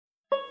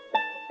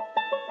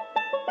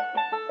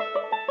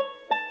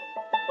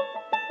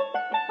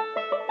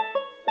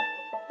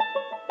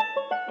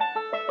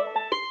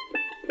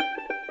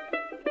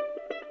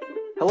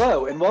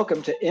Hello and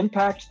welcome to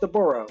Impact the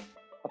Borough,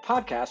 a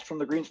podcast from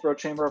the Greensboro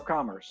Chamber of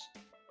Commerce.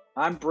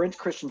 I'm Brent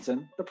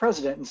Christensen, the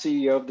President and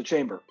CEO of the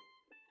Chamber.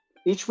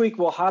 Each week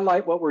we'll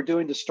highlight what we're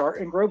doing to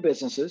start and grow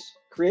businesses,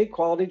 create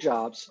quality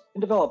jobs,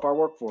 and develop our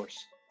workforce.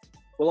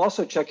 We'll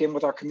also check in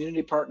with our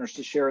community partners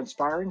to share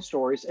inspiring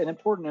stories and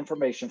important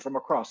information from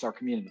across our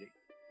community.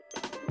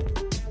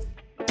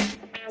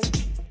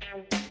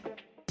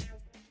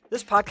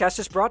 This podcast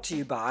is brought to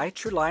you by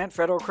Truliant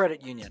Federal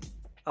Credit Union,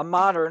 a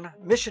modern,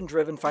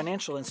 mission-driven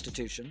financial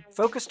institution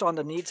focused on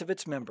the needs of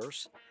its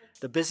members,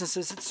 the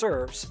businesses it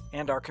serves,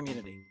 and our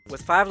community.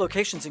 With 5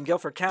 locations in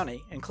Guilford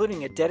County,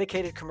 including a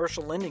dedicated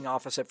commercial lending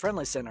office at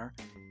Friendly Center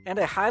and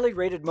a highly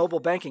rated mobile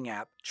banking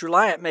app,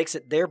 Truliant makes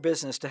it their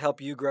business to help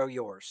you grow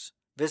yours.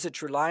 Visit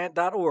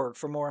Truliant.org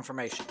for more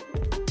information.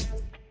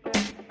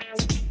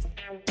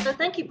 So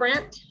thank you,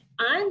 Brent.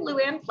 I'm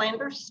Luann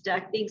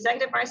Flanders-Stec, the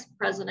Executive Vice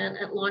President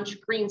at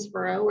Launch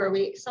Greensboro, where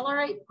we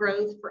accelerate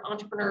growth for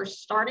entrepreneurs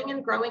starting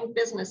and growing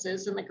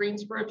businesses in the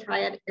Greensboro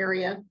Triad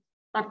area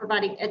by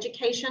providing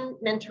education,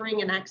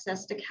 mentoring, and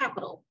access to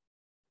capital.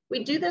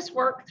 We do this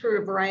work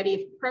through a variety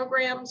of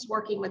programs,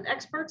 working with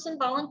experts and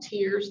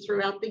volunteers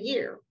throughout the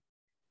year.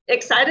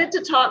 Excited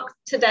to talk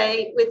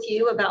today with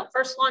you about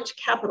First Launch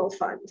Capital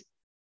Fund.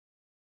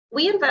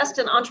 We invest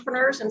in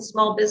entrepreneurs and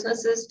small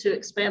businesses to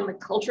expand the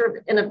culture of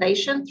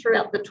innovation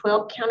throughout the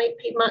 12-county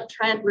Piedmont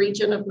Triad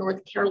region of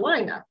North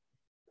Carolina.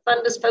 The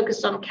fund is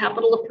focused on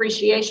capital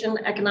appreciation,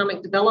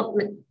 economic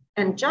development,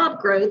 and job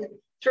growth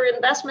through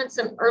investments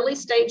in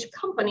early-stage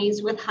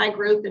companies with high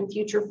growth and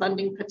future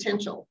funding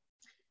potential.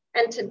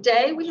 And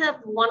today we have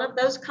one of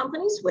those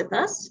companies with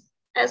us,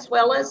 as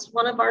well as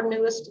one of our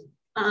newest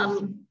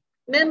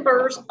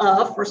members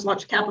of First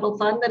Launch Capital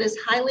Fund that is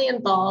highly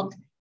involved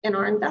in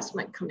our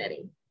investment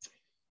committee.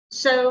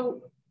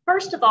 So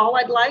first of all,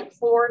 I'd like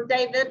for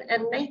David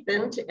and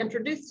Nathan to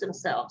introduce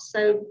themselves.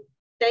 So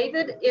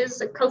David is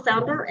a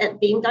co-founder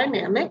at Beam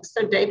Dynamics.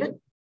 So David,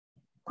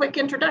 quick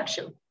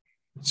introduction.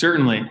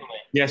 Certainly.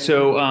 Yeah,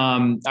 so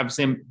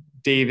obviously I'm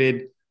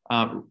David,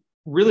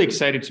 really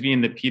excited to be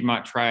in the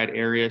Piedmont Triad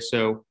area.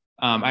 So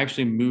I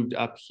actually moved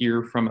up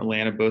here from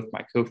Atlanta. Both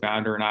my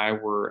co-founder and I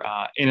were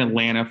in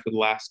Atlanta for the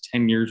last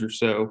 10 years or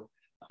so.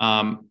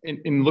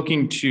 In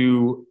looking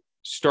to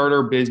start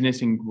our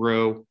business and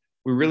grow,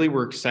 we really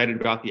were excited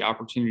about the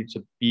opportunity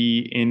to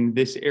be in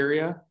this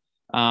area.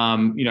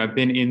 I've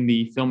been in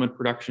the film and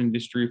production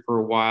industry for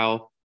a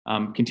while,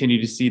 continue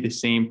to see the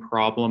same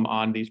problem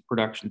on these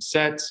production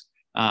sets.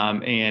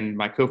 And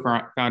my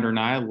co-founder and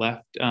I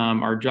left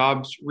our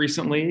jobs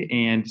recently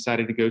and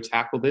decided to go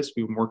tackle this.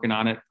 We've been working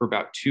on it for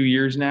about 2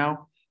 years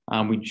now.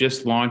 We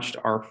just launched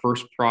our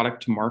first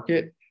product to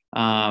market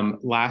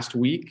last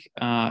week.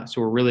 So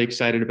we're really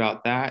excited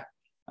about that.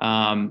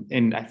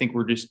 And I think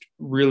we're just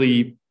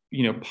really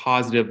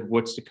positive of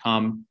what's to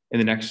come in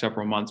the next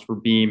several months for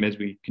Beam as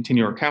we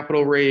continue our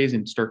capital raise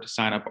and start to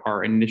sign up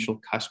our initial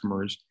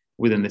customers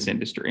within this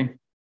industry.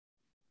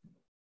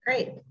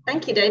 Great.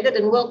 Thank you, David.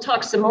 And we'll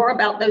talk some more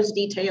about those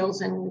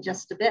details in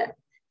just a bit.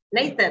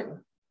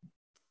 Nathan.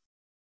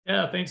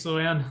 Yeah, thanks,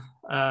 Luann.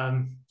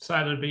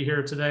 Excited to be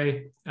here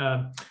today.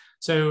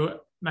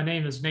 So my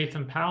name is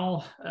Nathan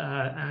Powell.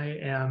 I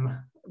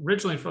am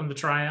originally from the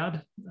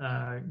Triad,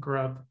 grew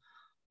up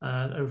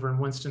over in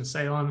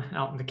Winston-Salem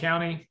out in the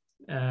county,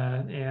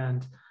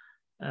 and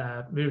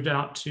moved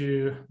out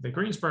to the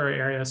Greensboro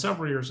area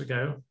several years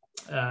ago,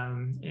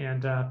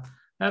 and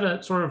had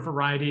a sort of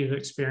variety of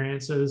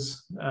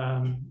experiences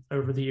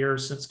over the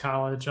years since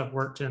college. I've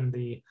worked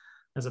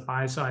as a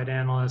buy-side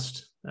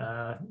analyst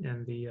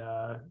in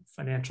the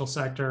financial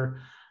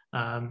sector.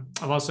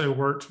 I've also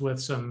worked with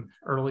some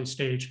early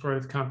stage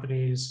growth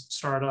companies,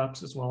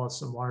 startups, as well as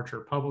some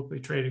larger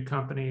publicly traded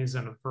companies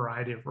in a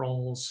variety of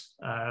roles,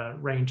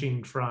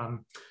 ranging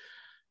from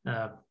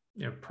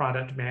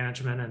product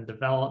management and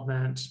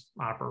development,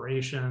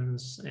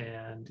 operations,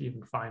 and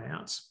even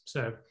finance.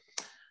 So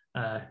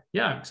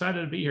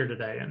excited to be here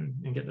today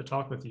and get to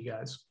talk with you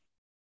guys.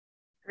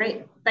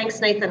 Great.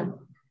 Thanks, Nathan.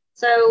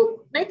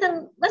 So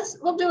Nathan,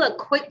 we'll do a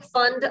quick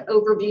fund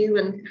overview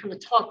and kind of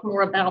talk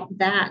more about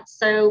that.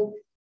 So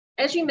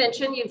as you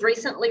mentioned, you've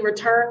recently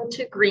returned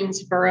to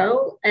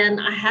Greensboro, and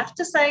I have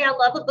to say I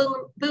love a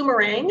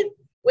boomerang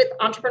with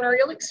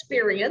entrepreneurial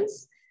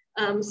experience.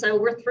 So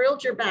we're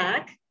thrilled you're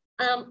back.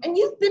 And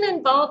you've been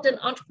involved in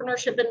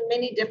entrepreneurship in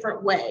many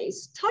different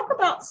ways. Talk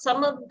about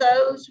some of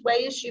those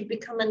ways you've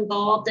become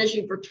involved as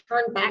you've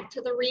returned back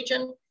to the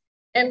region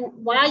and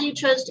why you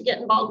chose to get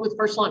involved with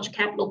First Launch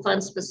Capital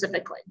Fund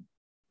specifically.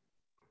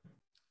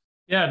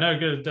 Yeah, no,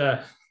 good.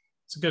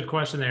 It's a good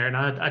question there. And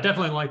I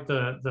definitely like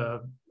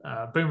the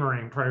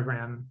boomerang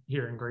program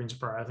here in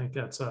Greensboro. I think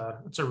it's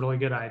a really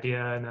good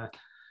idea. And,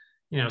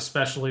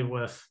 especially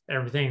with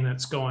everything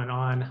that's going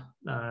on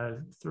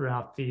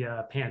throughout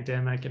the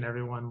pandemic and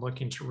everyone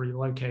looking to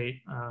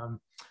relocate. I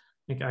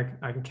think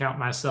I can count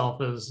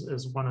myself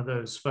as one of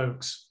those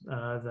folks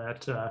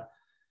that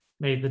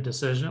made the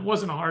decision. It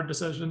wasn't a hard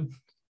decision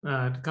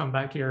to come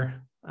back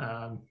here.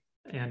 And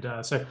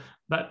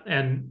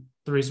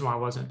the reason why it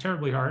wasn't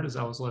terribly hard is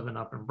I was living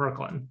up in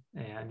Brooklyn,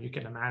 and you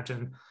can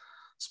imagine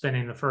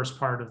spending the first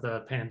part of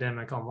the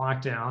pandemic on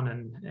lockdown,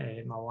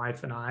 and my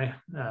wife and I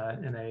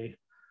in a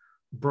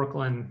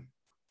Brooklyn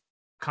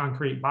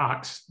concrete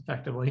box,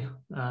 effectively.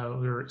 We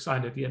were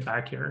excited to get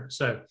back here.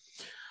 So,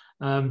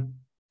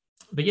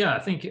 but yeah, I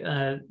think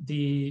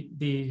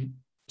the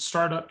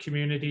startup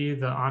community,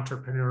 the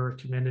entrepreneur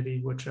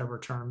community, whichever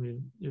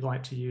term you'd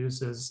like to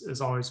use,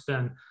 has always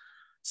been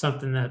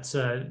something that's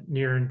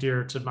near and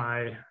dear to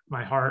my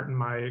heart and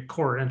my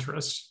core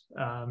interest.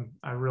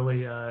 I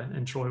really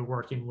enjoy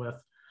working with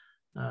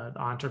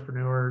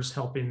entrepreneurs,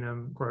 helping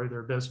them grow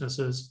their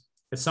businesses.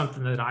 It's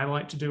something that I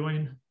like to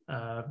doing.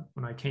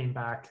 When I came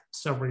back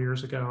several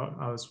years ago,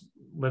 I was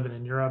living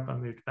in Europe. I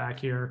moved back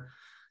here.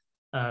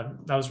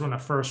 That was when I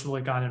first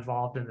really got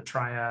involved in the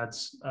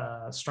Triad's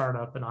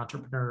startup and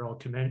entrepreneurial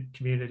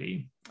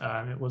community.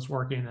 It was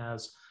working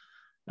as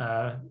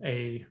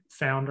a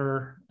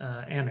founder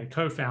and a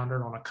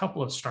co-founder on a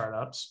couple of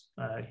startups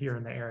here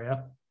in the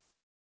area,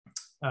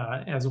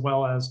 as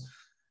well as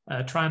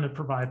trying to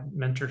provide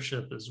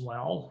mentorship as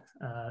well.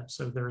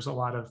 So there's a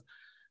lot of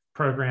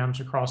programs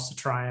across the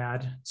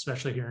Triad,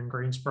 especially here in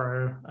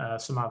Greensboro.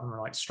 Some of them are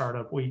like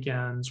startup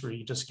weekends where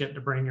you just get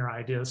to bring your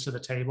ideas to the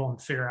table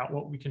and figure out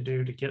what we can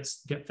do to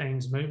get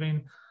things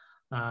moving.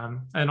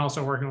 And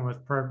also working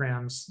with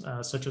programs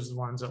such as the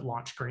ones that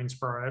Launch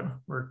Greensboro.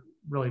 We're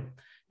really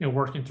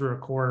working through a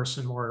course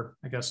and more,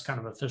 I guess, kind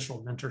of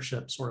official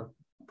mentorship sort of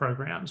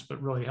programs,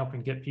 but really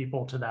helping get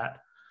people to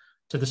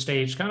the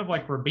stage, kind of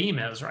like where Beam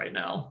is right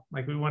now.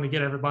 Like we want to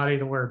get everybody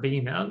to where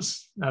Beam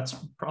is. That's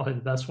probably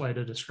the best way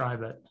to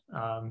describe it.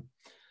 And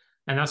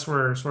that's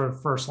where sort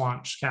of First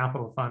Launch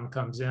Capital Fund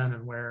comes in,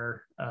 and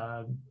where,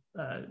 one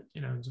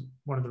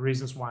of the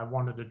reasons why I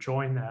wanted to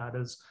join that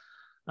is,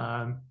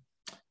 I've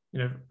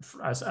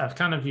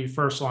kind of view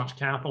First Launch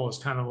Capital as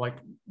kind of like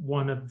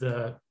one of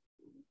the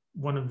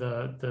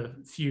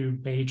few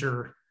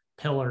major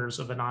pillars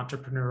of an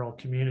entrepreneurial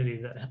community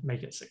that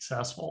make it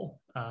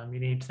successful. You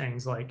need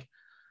things like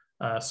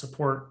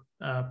support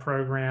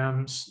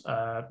programs,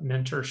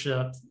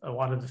 mentorship, a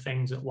lot of the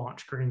things that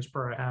Launch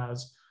Greensboro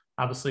has,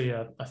 obviously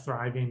a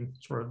thriving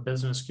sort of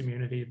business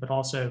community, but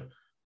also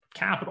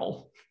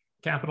capital.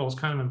 Capital is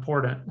kind of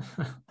important.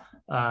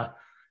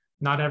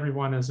 Not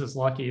everyone is as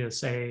lucky as,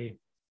 say,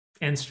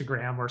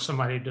 Instagram, where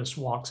somebody just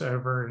walks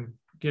over and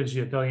gives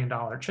you $1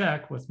 billion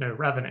check with no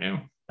revenue.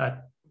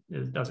 That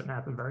doesn't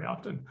happen very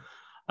often.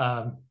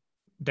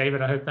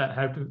 David, I hope that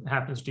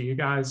happens to you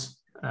guys.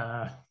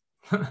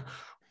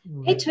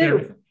 Me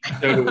too.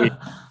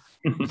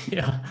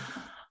 Yeah.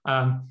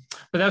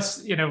 But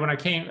that's, when I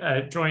came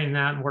joining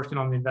that and working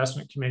on the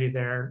investment committee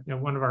there,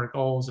 one of our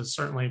goals is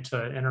certainly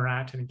to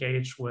interact and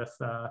engage with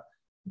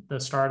the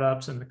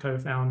startups and the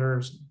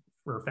co-founders,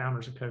 or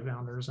founders and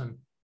co-founders, and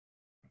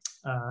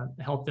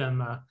help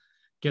them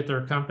get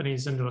their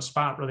companies into a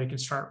spot where they can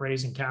start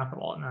raising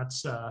capital. And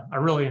that's, I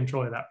really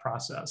enjoy that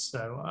process.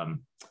 So,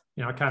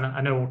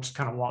 I know we'll just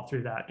kind of walk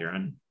through that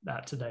during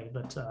that today,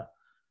 but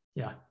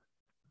yeah.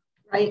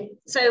 Right.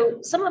 So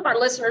some of our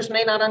listeners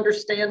may not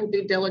understand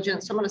due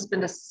diligence. I'm going to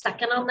spend a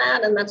second on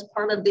that, and that's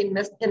part of the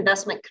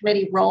investment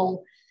committee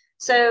role.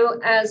 So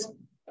as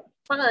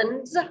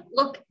funds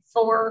look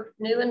for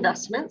new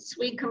investments,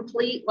 we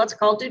complete what's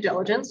called due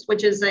diligence,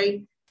 which is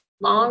a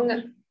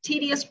long,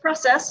 tedious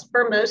process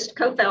for most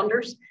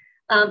co-founders,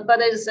 but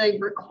is a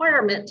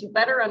requirement to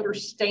better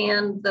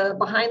understand the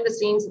behind the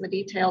scenes and the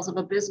details of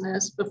a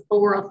business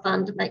before a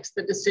fund makes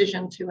the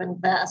decision to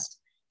invest.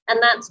 And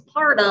that's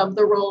part of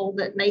the role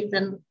that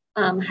Nathan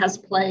has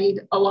played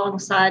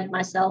alongside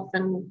myself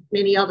and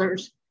many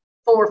others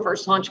for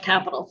First Launch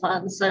Capital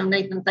Fund. So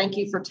Nathan, thank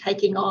you for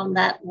taking on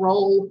that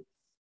role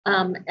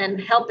and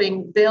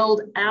helping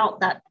build out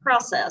that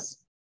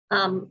process.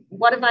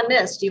 What have I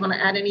missed? Do you want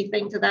to add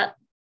anything to that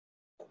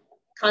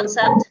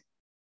concept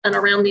and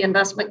around the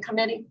investment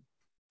committee?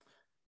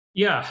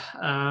 Yeah.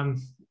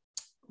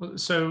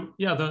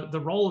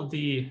 The role of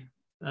the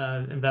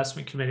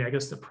investment committee, I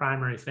guess the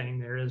primary thing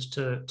there is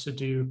to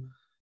do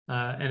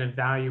an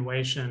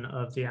evaluation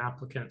of the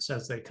applicants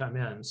as they come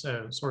in.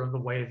 So sort of the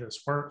way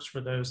this works for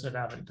those that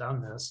haven't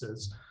done this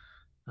is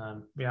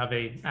we have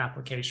a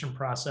application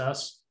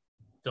process,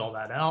 fill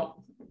that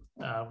out.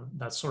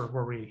 That's sort of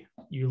where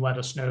you let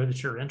us know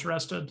that you're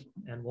interested,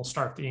 and we'll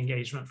start the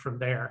engagement from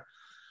there.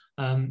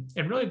 And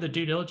really the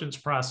due diligence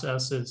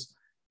process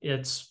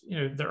it's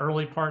the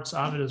early parts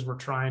of it is we're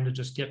trying to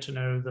just get to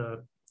know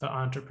the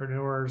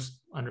entrepreneurs,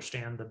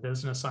 understand the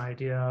business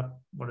idea.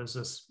 What is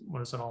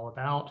it all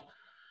about?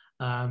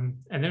 And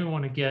then we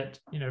want to get,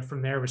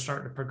 from there, we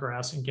start to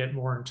progress and get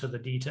more into the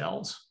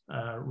details,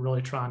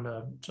 really trying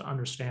to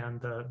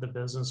understand the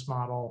business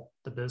model,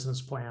 the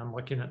business plan,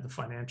 looking at the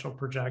financial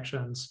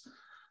projections.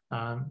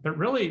 But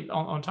really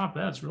on top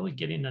of that, it's really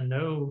getting to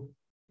know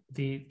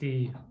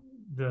the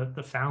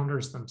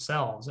founders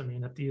themselves. I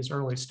mean, at these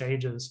early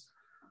stages,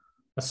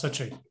 that's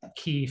such a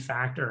key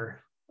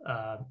factor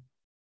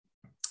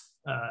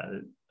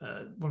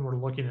when we're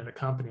looking at a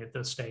company at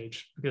this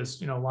stage,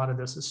 because a lot of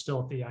this is still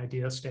at the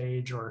idea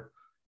stage, or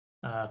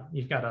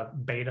you've got a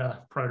beta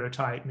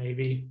prototype,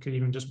 maybe could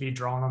even just be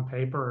drawn on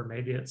paper, or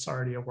maybe it's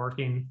already a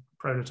working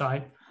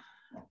prototype.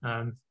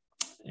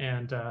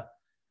 And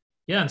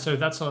so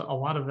that's a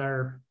lot of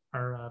our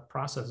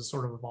process is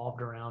sort of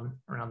evolved around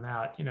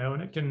that,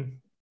 and it can,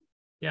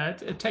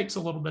 it takes a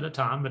little bit of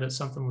time, but it's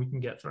something we can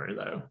get through,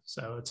 though.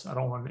 So I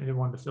don't want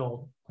anyone to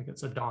feel like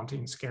it's a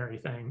daunting, scary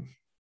thing.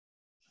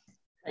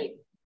 Great.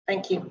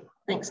 Thank you.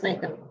 Thanks,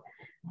 Nathan.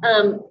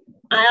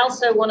 I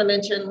also want to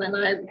mention, and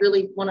I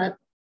really want to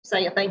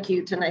say a thank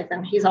you to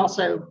Nathan. He's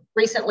also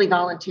recently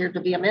volunteered to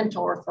be a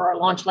mentor for our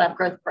Launch Lab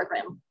Growth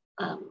Program,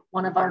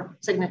 one of our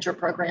signature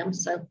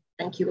programs. So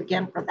thank you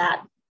again for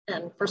that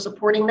and for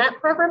supporting that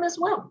program as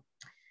well.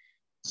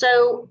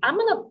 So I'm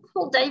going to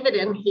pull David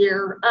in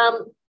here.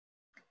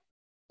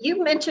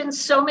 You mentioned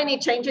so many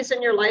changes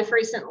in your life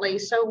recently.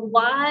 So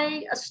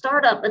why a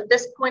startup at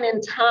this point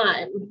in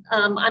time?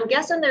 I'm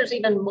guessing there's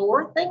even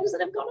more things that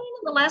have gone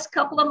on in the last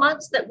couple of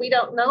months that we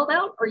don't know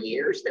about, or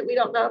years that we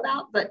don't know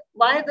about. But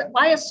why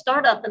a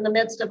startup in the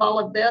midst of all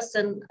of this?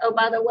 And oh,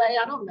 by the way,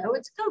 I don't know,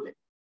 it's COVID.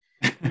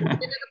 It's been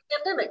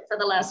a pandemic for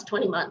the last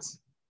 20 months.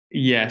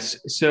 Yes.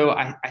 So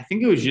I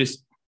think it was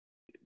just,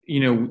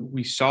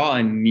 we saw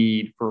a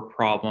need for a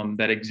problem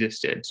that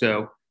existed.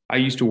 So I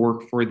used to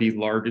work for the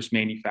largest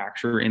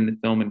manufacturer in the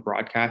film and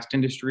broadcast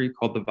industry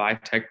called the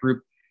Vitek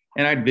Group.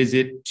 And I'd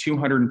visit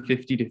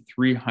 250 to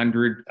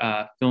 300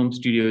 film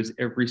studios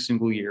every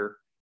single year,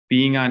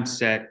 being on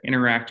set,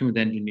 interacting with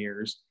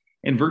engineers.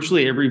 And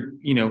virtually every,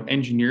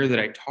 engineer that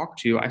I talked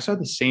to, I saw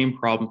the same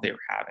problem they were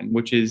having,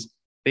 which is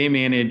they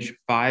manage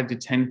 5,000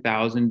 to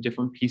 10,000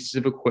 different pieces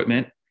of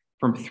equipment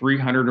from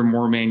 300 or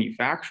more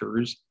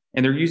manufacturers,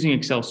 and they're using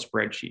Excel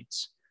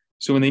spreadsheets.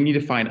 So when they need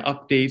to find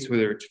updates,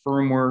 whether it's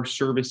firmware,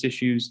 service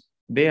issues,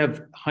 they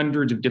have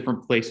hundreds of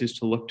different places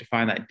to look to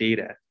find that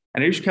data.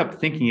 And I just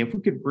kept thinking, if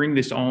we could bring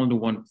this all into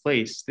one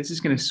place, this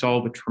is going to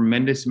solve a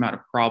tremendous amount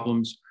of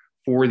problems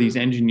for these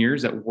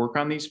engineers that work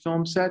on these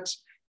film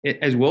sets,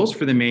 as well as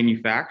for the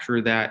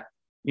manufacturer that,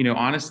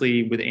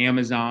 honestly, with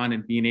Amazon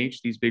and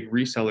B&H, these big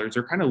resellers,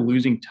 are kind of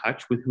losing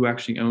touch with who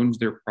actually owns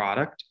their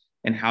product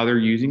and how they're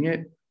using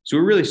it. So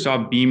we really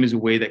saw Beam as a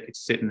way that could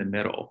sit in the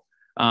middle.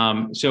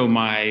 So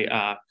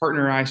my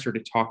partner and I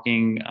started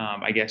talking,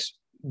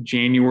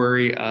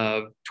 January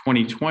of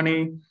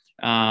 2020,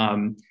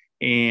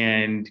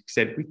 and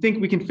said, we think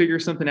we can figure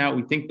something out.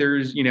 We think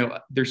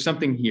there's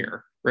something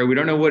here, right? We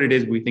don't know what it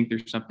is, but we think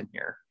there's something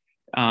here.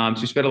 So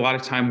we spent a lot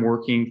of time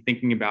working,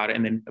 thinking about it.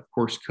 And then, of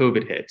course,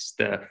 COVID hits.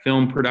 The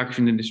film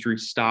production industry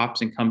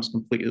stops and comes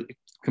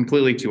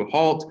completely to a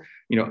halt.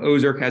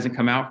 Ozark hasn't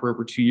come out for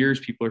over 2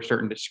 years. People are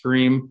starting to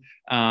scream.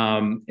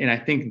 And I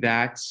think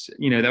that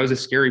was a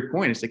scary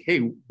point. It's like,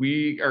 hey,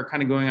 we are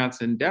kind of going out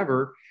to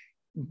endeavor,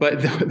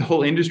 but the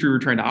whole industry we're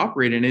trying to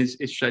operate in is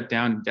shut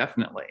down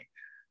indefinitely.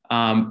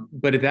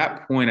 But at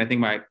that point, I think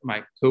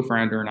my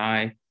co-founder and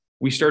I,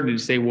 we started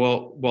to say,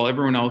 well, while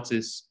everyone else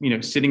is,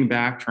 sitting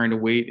back, trying to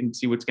wait and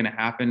see what's going to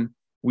happen,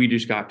 we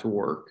just got to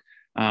work.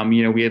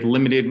 We had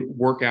limited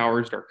work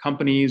hours at our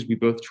companies. We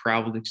both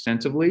traveled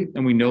extensively,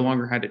 and we no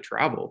longer had to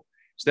travel.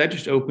 So that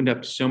just opened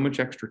up so much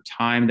extra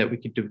time that we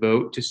could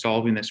devote to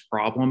solving this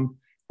problem.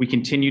 We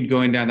continued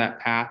going down that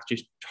path,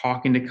 just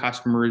talking to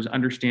customers,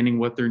 understanding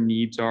what their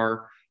needs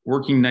are,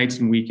 working nights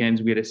and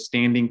weekends. We had a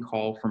standing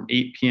call from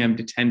 8 p.m.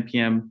 to 10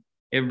 p.m.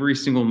 every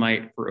single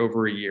night for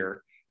over a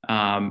year.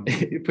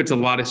 It puts a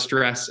lot of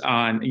stress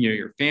on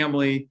your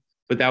family,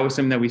 but that was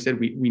something that we said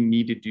we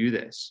need to do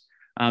this.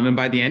 And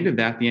by the end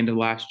of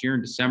last year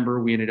in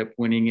December, we ended up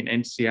winning an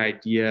NC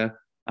IDEA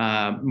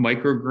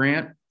micro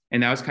grant.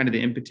 And that was kind of the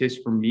impetus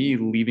for me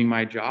leaving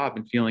my job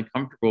and feeling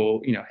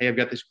comfortable, hey, I've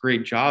got this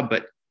great job,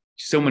 but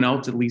someone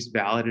else at least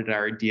validated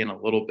our idea in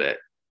a little bit.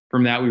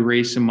 From that, we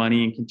raised some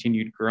money and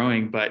continued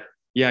growing. But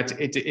yeah,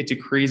 it's a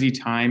crazy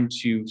time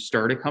to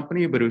start a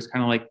company, but it was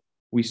kind of like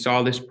we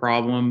saw this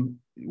problem.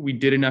 We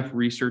did enough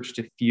research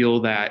to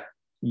feel that,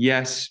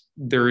 yes,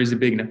 there is a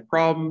big enough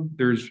problem.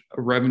 There's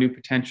a revenue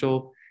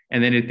potential.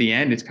 And then at the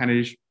end, it's kind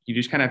of you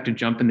just kind of have to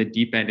jump in the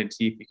deep end and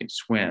see if you can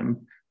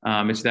swim.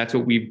 And so that's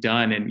what we've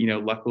done. And,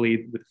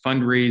 luckily with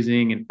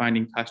fundraising and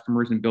finding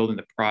customers and building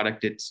the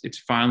product, it's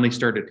finally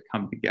started to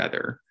come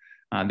together.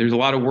 There's a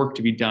lot of work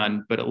to be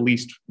done, but at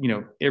least,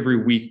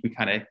 every week we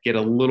kind of get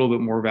a little bit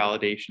more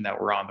validation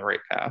that we're on the right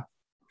path.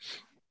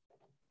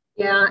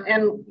 Yeah.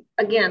 And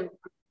again,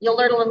 you'll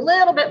learn a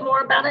little bit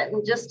more about it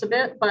in just a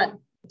bit, but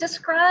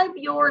describe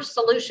your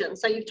solution.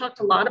 So you've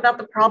talked a lot about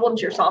the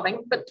problems you're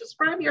solving, but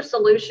describe your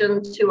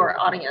solution to our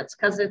audience,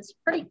 because it's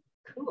pretty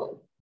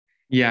cool.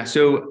 Yeah.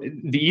 So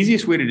the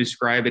easiest way to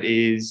describe it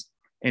is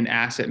an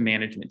asset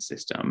management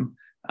system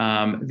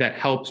that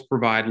helps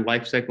provide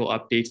lifecycle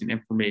updates and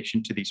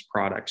information to these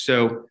products.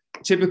 So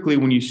typically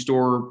when you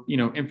store,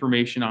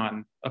 information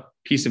on a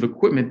piece of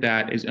equipment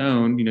that is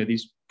owned,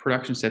 these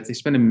production sets, they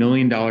spend $1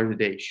 million a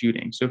day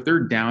shooting. So if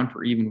they're down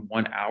for even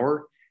 1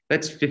 hour,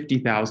 that's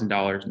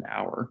 $50,000 an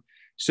hour.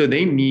 So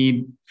they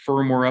need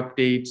firmware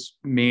updates,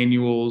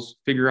 manuals,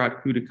 figure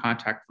out who to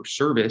contact for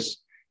service.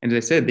 And as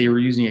I said, they were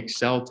using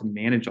Excel to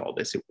manage all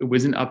this. It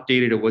wasn't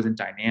updated, it wasn't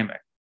dynamic.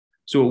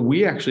 So what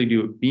we actually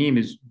do at Beam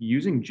is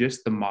using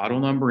just the model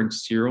number and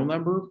serial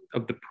number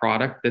of the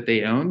product that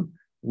they own.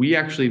 We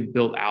actually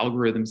built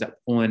algorithms that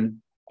pull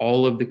in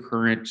all of the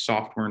current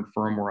software and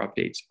firmware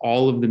updates,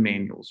 all of the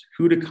manuals,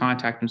 who to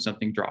contact when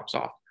something drops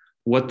off,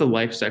 what the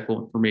lifecycle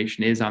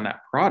information is on that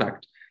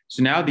product.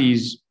 So now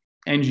these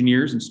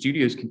engineers and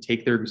studios can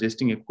take their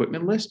existing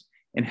equipment list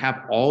and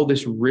have all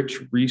this rich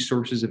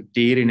resources of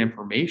data and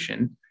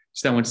information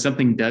so that when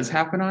something does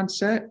happen on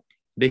set,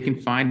 they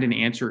can find an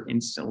answer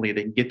instantly.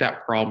 They can get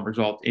that problem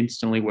resolved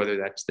instantly, whether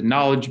that's the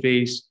knowledge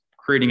base,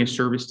 creating a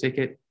service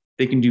ticket.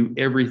 They can do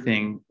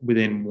everything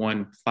within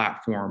one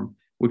platform,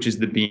 which is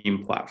the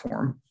Beam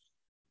platform.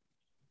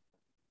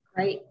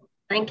 Great,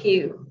 thank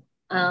you.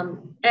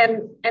 And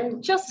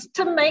just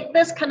to make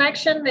this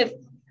connection, if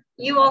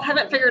you all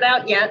haven't figured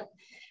out yet,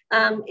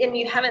 and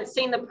you haven't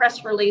seen the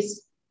press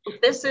release,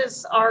 this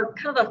is our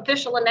kind of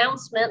official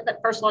announcement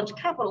that First Launch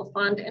Capital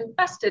Fund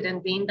invested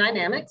in Beam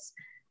Dynamics.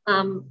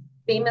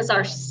 Beam is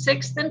our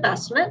 6th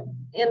investment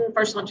in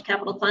First Launch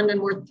Capital Fund, and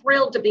we're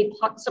thrilled to be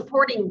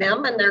supporting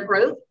them and their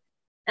growth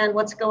and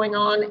what's going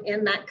on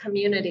in that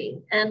community.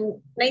 And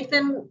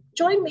Nathan,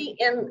 join me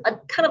in a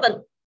kind of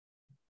a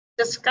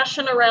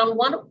discussion around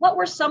what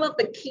were some of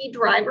the key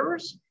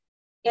drivers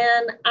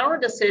in our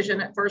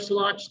decision at First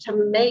Launch to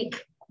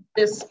make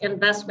this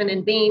investment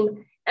in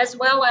Beam, as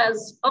well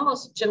as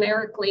almost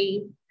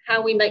generically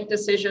how we make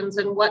decisions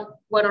and what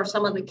are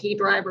some of the key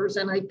drivers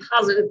in a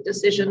positive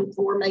decision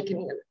for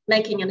making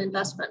an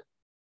investment.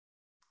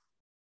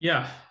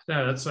 Yeah,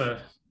 no, this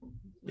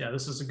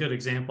is a good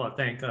example, I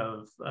think,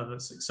 of a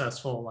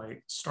successful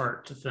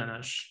start to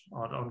finish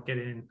on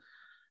getting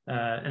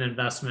an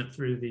investment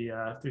through the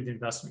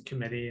investment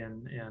committee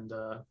and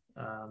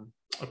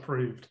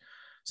approved.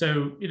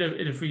 So,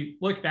 if we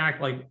look back,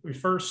 we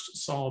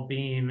first saw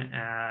Beam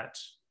at,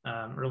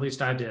 or at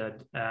least I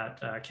did,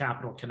 at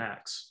Capital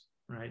Connects,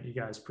 right? You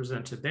guys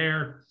presented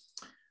there.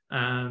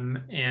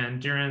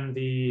 And during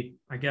the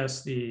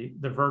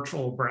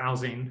virtual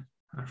browsing,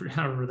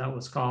 however that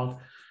was called,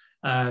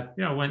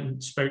 went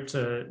and spoke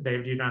to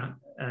David,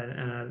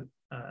 and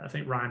I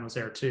think Ryan was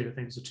there too. I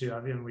think it was the two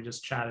of you, and we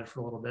just chatted for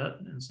a little bit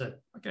and said,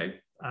 okay,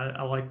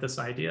 I like this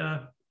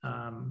idea,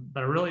 but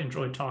I really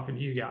enjoyed talking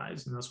to you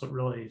guys, and that's what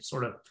really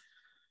sort of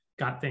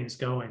got things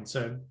going.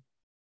 So,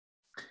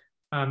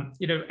 with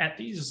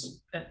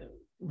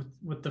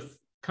the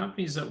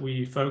companies that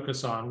we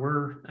focus on,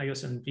 we're, I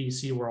guess, in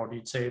VC world,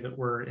 you'd say that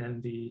we're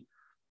in the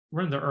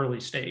early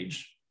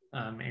stage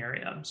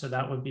area. So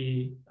that would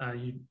be,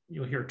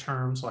 you'll hear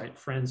terms like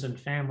friends and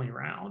family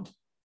round,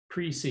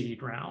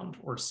 pre-seed round,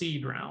 or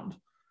seed round.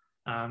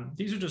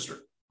 These are just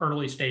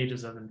early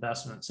stages of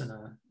investments in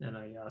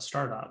a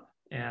startup.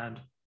 And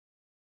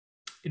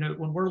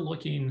when we're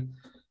looking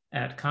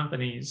at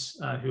companies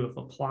who have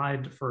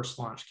applied to First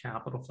Launch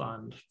Capital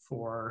Fund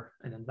for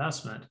an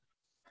investment,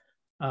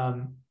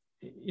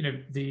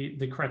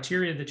 the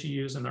criteria that you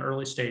use in the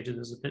early stages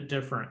is a bit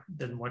different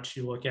than what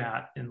you look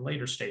at in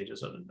later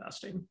stages of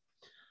investing.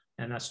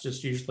 And that's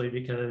just usually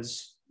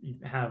because you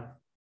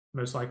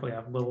most likely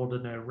have little to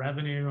no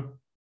revenue.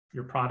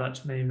 Your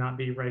product may not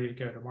be ready to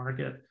go to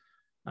market,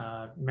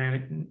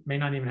 may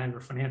not even have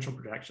your financial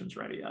projections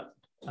ready yet.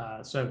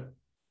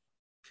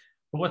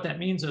 But what that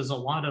means is a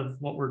lot of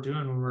what we're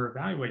doing when we're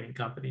evaluating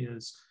companies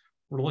is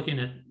we're looking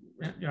at,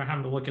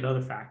 having to look at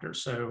other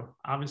factors. So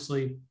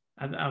obviously,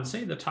 I would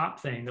say the top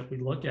thing that we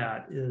look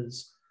at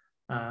is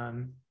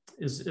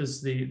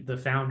the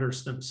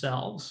founders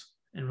themselves,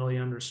 and really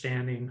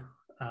understanding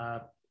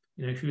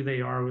who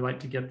they are. We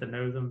like to get to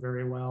know them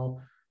very well.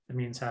 That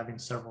means having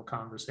several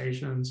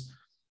conversations,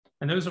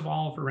 and those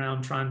evolve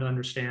around trying to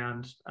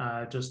understand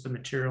just the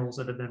materials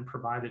that have been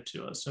provided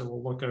to us. So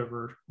we'll look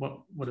over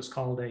what is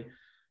called a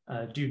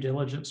due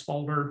diligence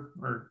folder,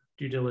 or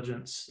due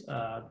diligence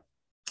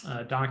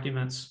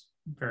documents.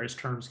 Various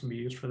terms can be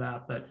used for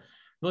that, but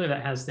really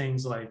that has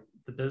things like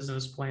the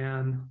business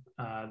plan,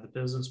 the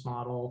business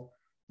model,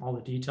 all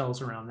the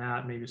details around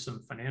that, maybe some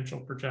financial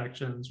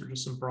projections or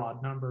just some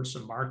broad numbers,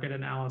 some market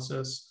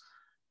analysis,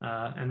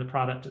 and the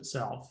product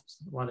itself.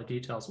 A lot of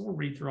details. We'll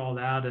read through all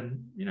that,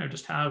 and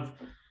just have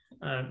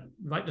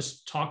like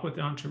just talk with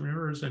the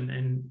entrepreneurs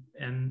and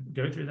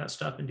go through that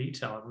stuff in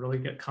detail and really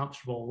get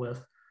comfortable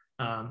with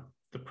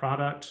the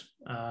product,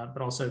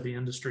 but also the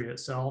industry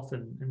itself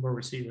and where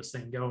we see this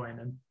thing going.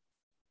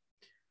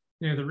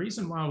 And the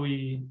reason why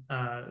we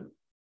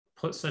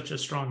put such a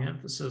strong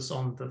emphasis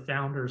on the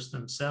founders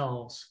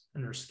themselves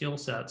and their skill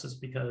sets is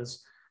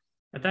because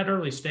at that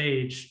early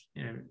stage,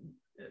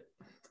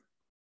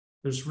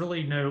 there's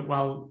really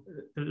no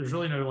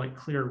like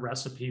clear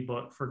recipe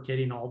book for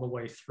getting all the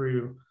way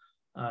through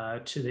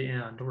to the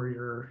end, where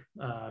you're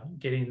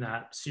getting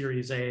that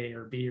Series A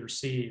or B or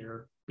C,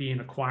 or being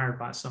acquired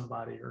by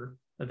somebody, or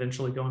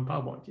eventually going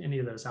public. Any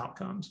of those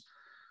outcomes,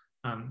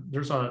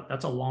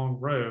 that's a long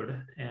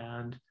road,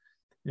 and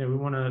we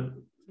want to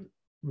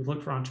we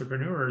look for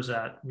entrepreneurs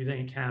that we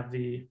think have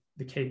the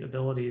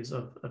capabilities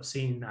of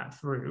seeing that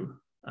through,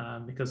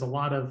 because a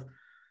lot of,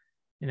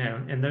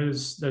 in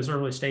those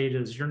early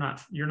stages, you're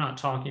not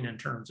talking in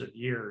terms of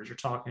years, you're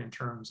talking in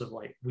terms of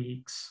like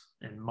weeks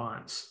and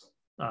months,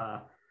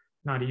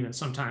 not even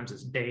sometimes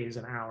it's days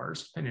and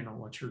hours, depending on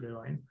what you're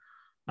doing.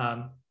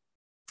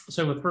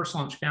 So with First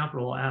Launch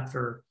Capital,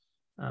 after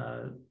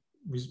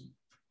we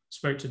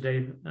spoke to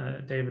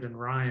David and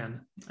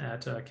Ryan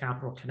at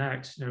Capital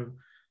Connect,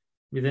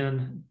 we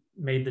then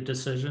made the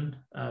decision.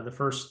 The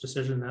first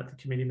decision that the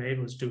committee made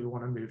was, do we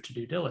want to move to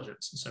due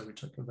diligence? And so we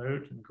took a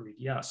vote and agreed,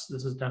 yes,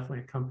 this is definitely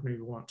a company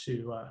we want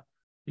to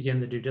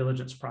begin the due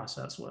diligence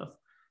process with.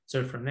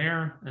 So from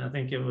there, and I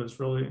think it was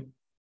really,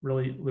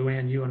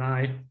 Luann, you and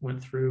I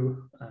went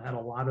through, had a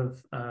lot of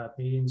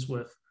meetings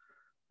with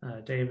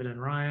David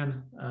and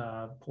Ryan,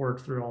 poured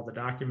through all the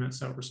documents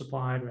that were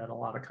supplied. We had a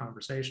lot of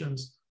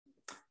conversations.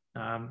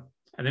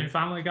 And then we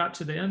finally got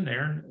to the end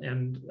there.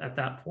 And at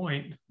that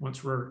point,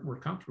 once we're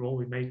comfortable,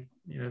 we make,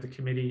 the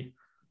committee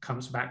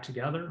comes back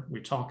together. We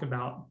talk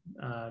about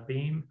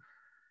Beam.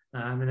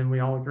 And then we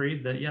all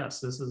agreed that, yes,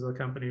 this is a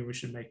company we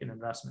should make an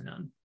investment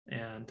in.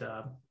 And,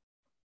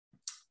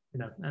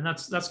 and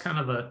that's kind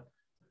of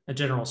a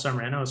general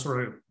summary. I know it's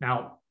sort of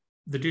now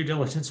the due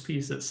diligence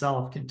piece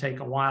itself can take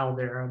a while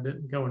there. I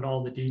didn't go into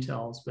all the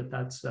details, but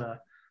that's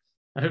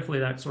hopefully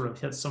that sort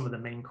of hits some of the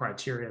main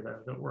criteria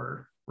that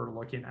we're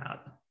looking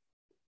at.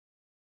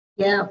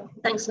 Yeah,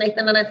 thanks,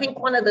 Nathan. And I think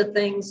one of the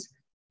things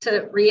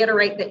to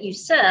reiterate that you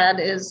said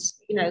is,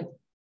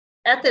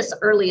 at this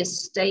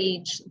earliest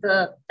stage,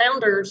 the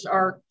founders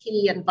are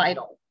key and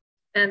vital.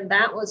 And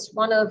that was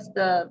one of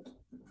the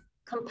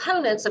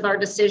components of our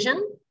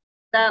decision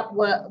that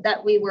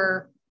we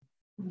were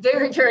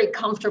very, very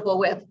comfortable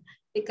with,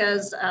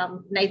 because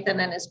Nathan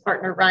and his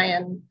partner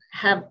Ryan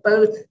have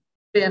both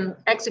been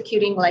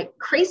executing like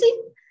crazy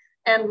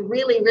and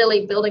really,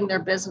 really building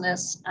their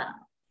business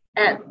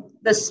at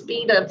the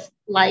speed of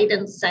light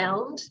and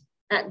sound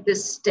at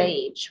this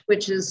stage,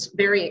 which is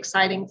very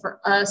exciting for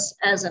us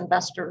as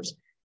investors.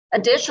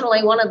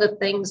 Additionally, one of the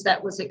things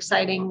that was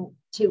exciting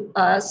to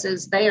us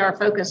is they are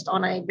focused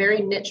on a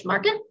very niche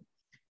market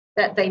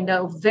that they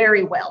know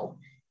very well.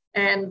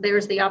 And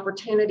there's the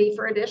opportunity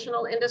for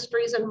additional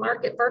industries and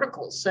market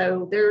verticals.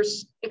 So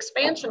there's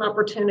expansion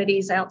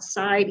opportunities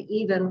outside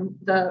even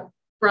the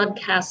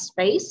broadcast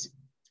space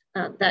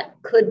that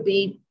could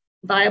be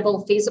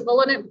viable,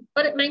 feasible,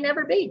 but it may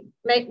never be,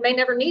 may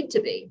never need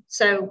to be.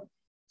 So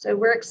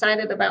we're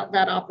excited about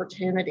that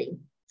opportunity.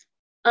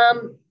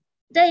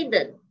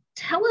 David,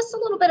 tell us a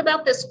little bit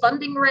about this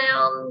funding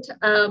round.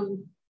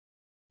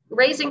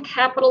 Raising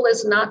capital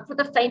is not for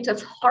the faint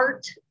of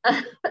heart,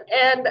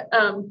 and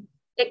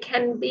it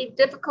can be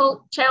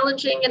difficult,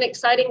 challenging, and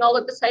exciting all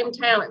at the same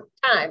time.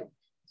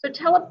 So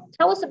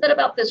tell us a bit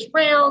about this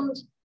round,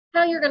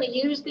 how you're going to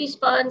use these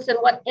funds, and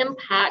what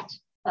impact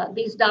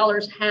these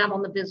dollars have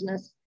on the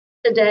business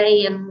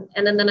today and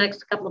in the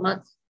next couple of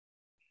months.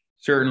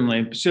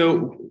 Certainly.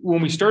 So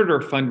when we started our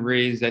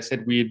fundraise, I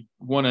said we had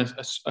won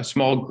a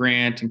small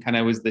grant, and kind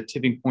of was the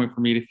tipping point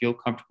for me to feel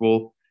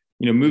comfortable,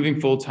 moving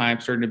full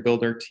time, starting to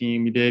build our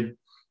team. We did,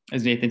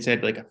 as Nathan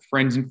said, like a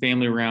friends and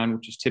family round,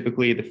 which is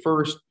typically the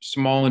first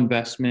small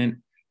investment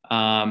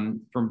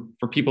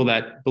for people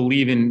that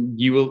believe in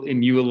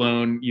you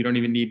alone. You don't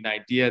even need an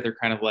idea. They're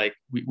kind of like,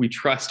 we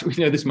trust, we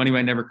know this money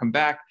might never come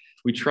back.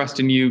 We trust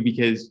in you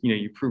because,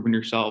 you've proven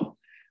yourself.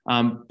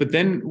 But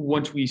then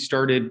once we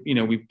started,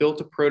 we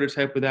built a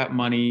prototype with that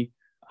money.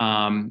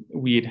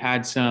 We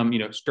had some,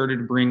 started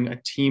to bring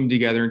a team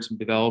together and some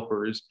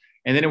developers.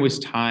 And then it was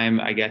time,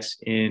 I guess,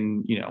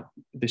 in,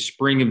 the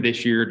spring of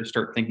this year to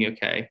start thinking,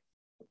 okay,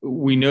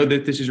 we know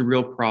that this is a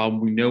real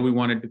problem. We know we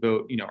want to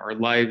devote, our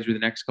lives or the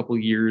next couple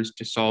of years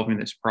to solving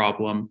this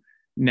problem.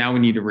 Now we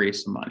need to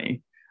raise some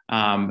money.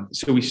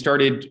 So we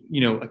started,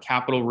 a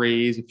capital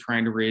raise of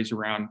trying to raise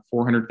around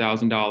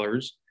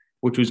 $400,000,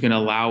 which was going to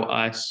allow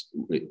us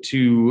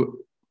to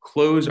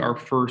close our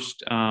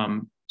first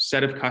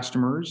set of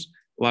customers.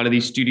 A lot of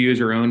these studios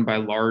are owned by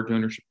large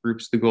ownership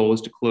groups. The goal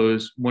is to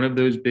close one of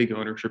those big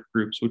ownership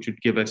groups, which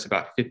would give us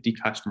about 50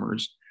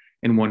 customers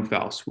in one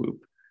foul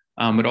swoop.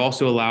 It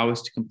also allow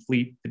us to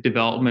complete the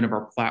development of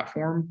our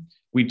platform.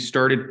 We'd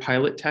started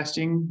pilot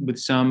testing with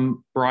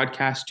some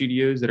broadcast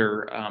studios that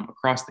are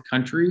across the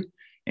country,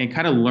 and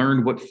kind of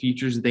learned what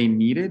features they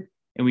needed.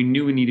 And we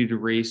knew we needed to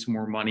raise some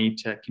more money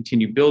to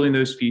continue building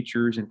those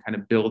features and kind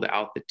of build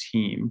out the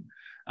team.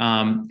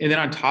 And then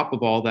on top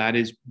of all that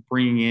is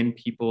bringing in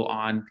people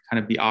on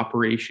kind of the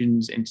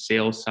operations and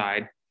sales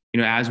side.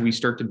 As we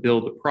start to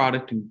build the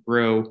product and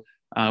grow,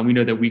 we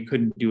know that we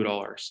couldn't do it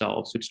all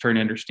ourselves. So it's trying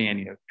to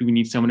understand, do we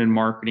need someone in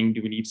marketing?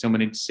 Do we need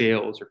someone in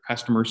sales or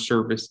customer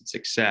service and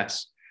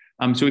success?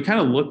 So we kind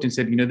of looked and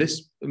said,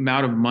 this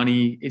amount of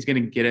money is going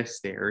to get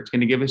us there. It's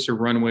going to give us a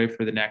runway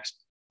for the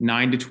next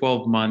 9 to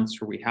 12 months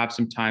where we have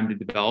some time to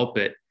develop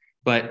it.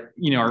 But,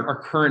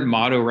 our current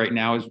motto right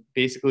now is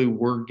basically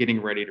we're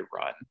getting ready to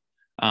run.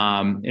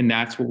 And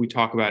that's what we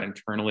talk about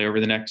internally over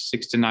the next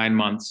 6 to 9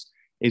 months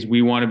is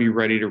we want to be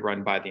ready to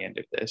run by the end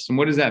of this. And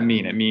what does that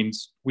mean? It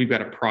means we've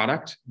got a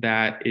product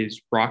that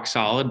is rock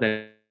solid,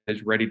 that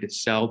is ready to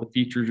sell. The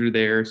features are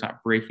there. It's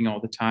not breaking all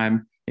the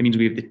time. It means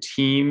we have the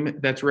team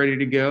that's ready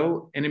to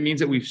go. And it means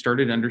that we've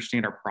started to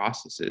understand our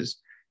processes.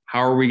 How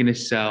are we going to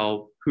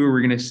sell? Who are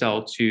we going to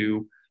sell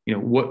to?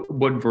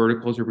 What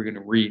verticals are we going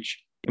to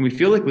reach? And we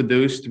feel like with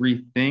those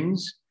three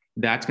things,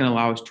 that's going to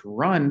allow us to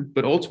run,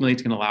 but ultimately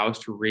it's going to allow us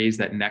to raise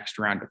that next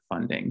round of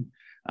funding.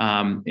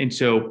 And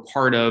so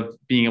part of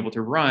being able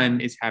to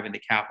run is having the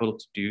capital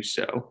to do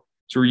so.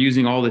 So we're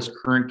using all this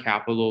current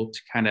capital to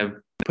kind of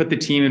put the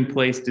team in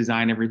place,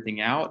 design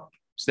everything out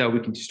so that we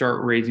can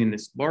start raising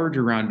this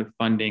larger round of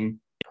funding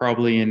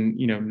probably in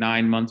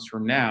 9 months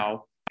from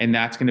now. And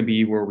that's going to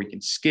be where we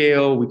can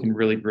scale, we can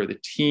really grow the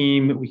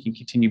team, we can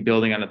continue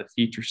building onto the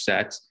feature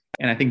sets.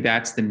 And I think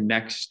that's the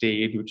next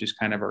stage, which is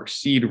kind of our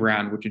seed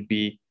round, which would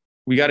be,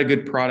 we got a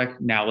good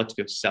product, now let's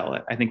go sell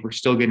it. I think we're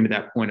still getting to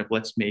that point of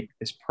let's make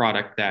this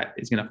product that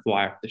is going to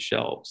fly off the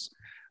shelves.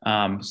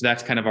 So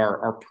that's kind of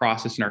our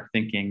process and our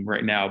thinking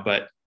right now.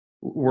 But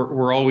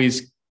we're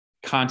always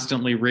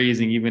constantly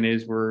raising, even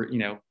as we're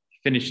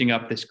finishing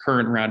up this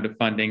current round of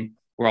funding.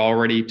 We're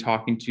already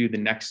talking to the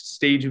next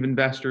stage of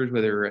investors,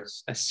 whether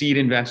it's a seed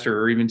investor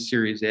or even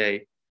Series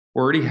A.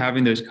 We're already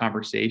having those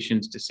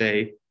conversations to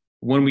say,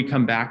 when we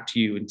come back to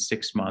you in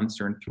 6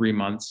 months or in 3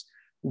 months,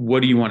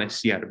 what do you want to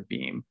see out of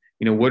Beam?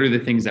 What are the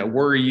things that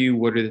worry you?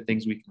 What are the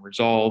things we can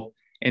resolve?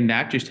 And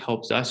that just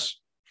helps us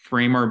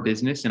frame our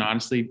business and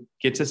honestly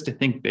gets us to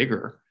think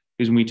bigger.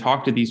 Because when we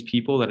talk to these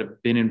people that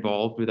have been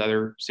involved with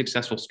other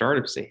successful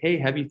startups, say, hey,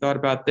 have you thought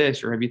about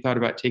this? Or have you thought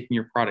about taking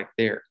your product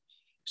there?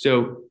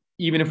 So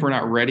even if we're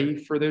not ready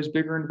for those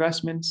bigger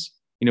investments,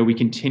 we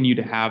continue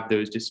to have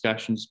those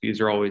discussions because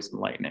they're always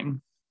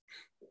enlightening.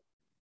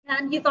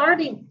 And you've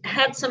already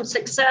had some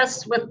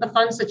success with the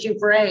funds that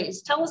you've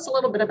raised. Tell us a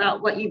little bit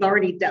about what you've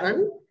already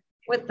done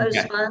with those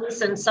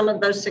funds and some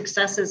of those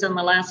successes in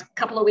the last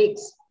couple of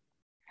weeks.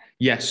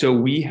 Yeah, so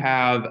we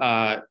have,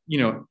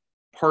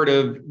 part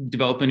of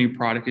developing a new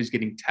product is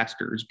getting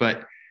testers,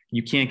 but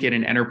you can't get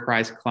an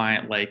enterprise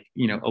client like,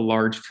 a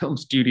large film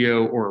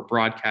studio or a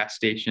broadcast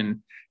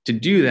station to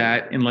do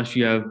that unless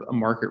you have a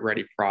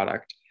market-ready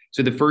product.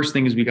 So the first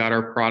thing is we got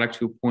our product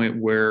to a point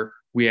where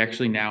we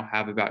actually now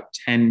have about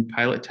 10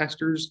 pilot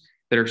testers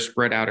that are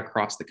spread out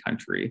across the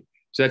country.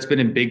 So that's been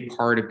a big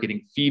part of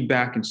getting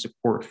feedback and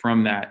support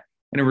from that.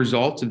 And a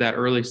result of that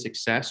early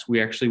success,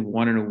 we actually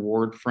won an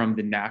award from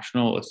the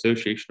National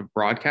Association of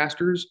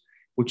Broadcasters,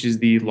 which is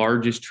the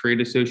largest trade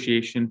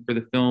association for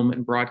the film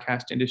and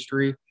broadcast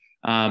industry,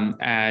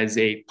 as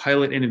a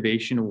Pilot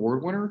Innovation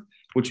Award winner,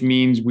 which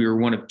means we were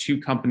one of 2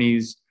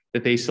 companies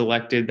that they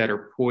selected that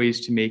are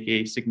poised to make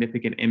a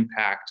significant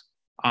impact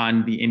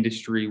on the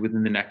industry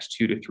within the next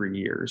 2 to 3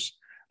 years.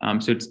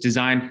 So it's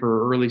designed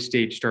for early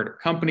stage startup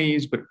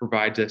companies, but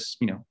provides us,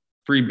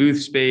 free booth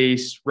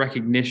space,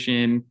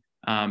 recognition,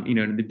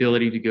 and the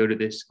ability to go to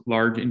this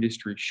large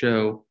industry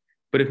show.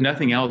 But if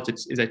nothing else,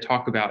 it's, as I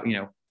talk about,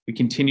 we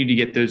continue to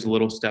get those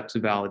little steps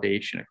of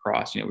validation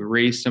across. We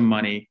raised some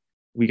money,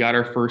 we got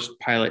our first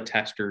pilot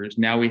testers.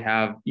 Now we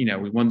have,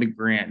 we won the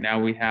grant. Now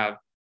we have,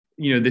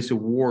 this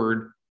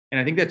award. And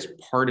I think that's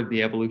part of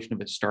the evolution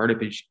of a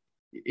startup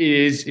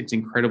it's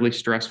incredibly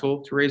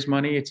stressful to raise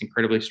money. It's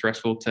incredibly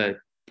stressful to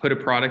put a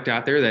product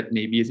out there that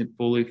maybe isn't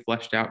fully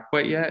fleshed out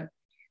quite yet,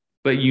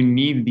 but you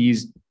need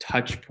these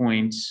touch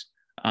points,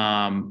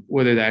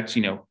 whether that's,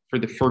 for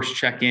the first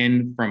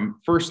check-in from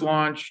first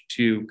launch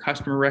to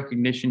customer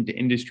recognition to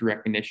industry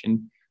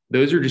recognition.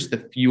 Those are just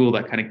the fuel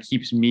that kind of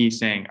keeps me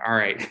saying, all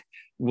right,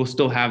 we'll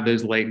still have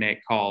those late night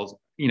calls.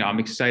 I'm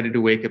excited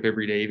to wake up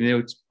every day, even though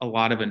it's a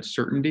lot of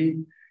uncertainty,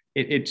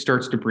 it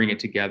starts to bring it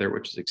together,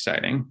 which is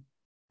exciting.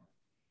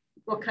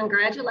 Well,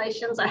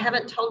 congratulations. I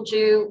haven't told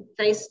you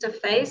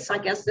face-to-face. I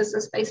guess this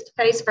is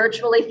face-to-face,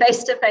 virtually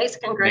face-to-face.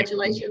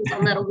 Congratulations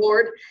on that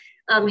award.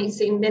 He's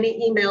seen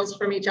many emails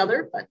from each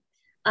other, but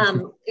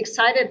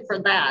excited for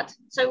that.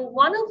 So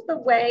one of the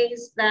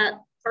ways that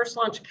First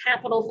Launch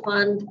Capital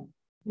Fund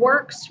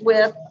works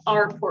with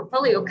our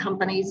portfolio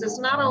companies is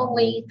not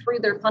only through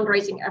their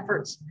fundraising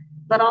efforts,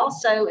 but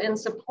also in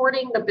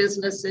supporting the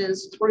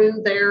businesses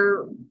through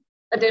their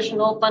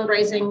additional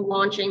fundraising,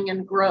 launching,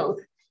 and growth.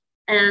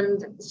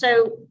 And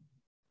so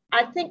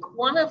I think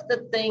one of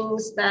the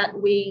things that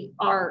we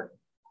are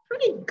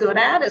pretty good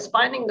at is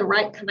finding the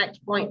right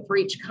connect point for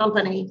each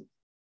company.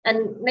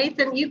 And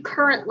Nathan, you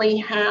currently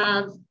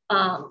have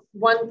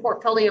one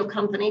portfolio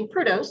company,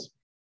 Prudos,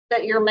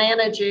 that you're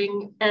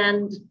managing.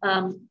 And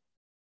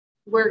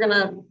we're going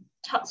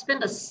to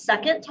spend a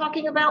second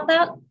talking about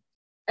that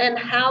and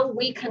how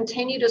we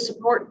continue to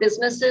support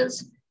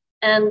businesses.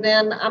 And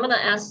then I'm going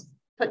to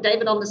put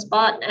David on the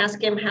spot and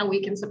ask him how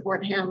we can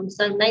support him.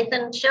 So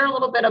Nathan, share a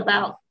little bit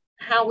about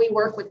how we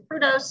work with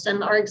Prudos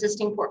and our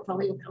existing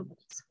portfolio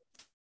companies.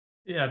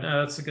 Yeah, no,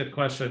 that's a good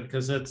question,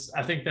 because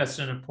I think that's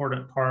an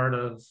important part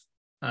of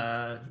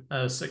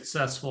a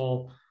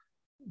successful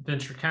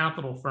venture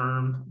capital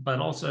firm, but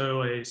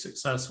also a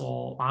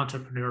successful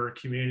entrepreneur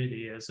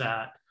community, is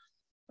that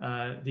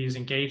these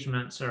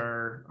engagements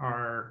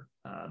are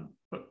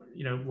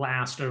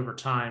last over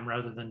time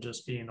rather than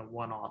just being a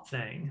one-off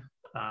thing.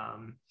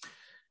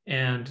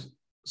 And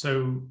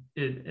so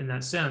in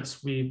that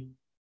sense,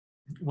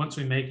 once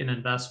we make an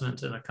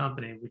investment in a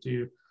company,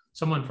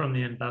 someone from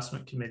the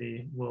investment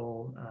committee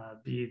will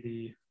be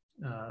the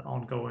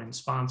ongoing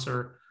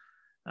sponsor.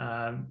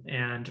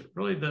 And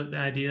really the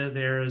idea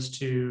there is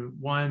to,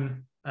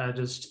 one,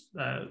 just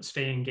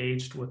stay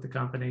engaged with the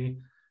company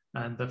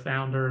and the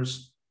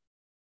founders,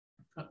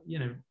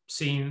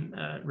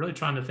 really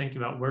trying to think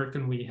about where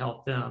can we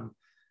help them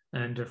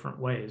in different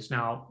ways.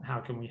 Now, how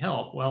can we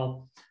help?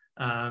 Well,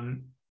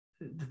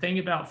 the thing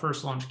about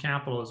First Launch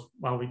Capital is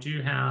while we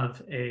do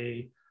have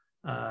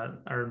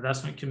our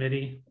investment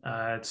committee,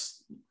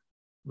 it's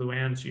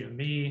Luann's, you and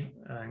me,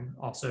 and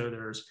also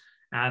there's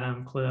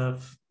Adam,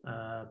 Cliff,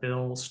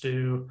 Bill,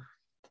 Stu,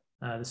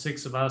 the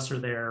six of us are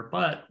there,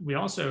 but we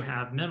also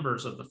have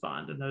members of the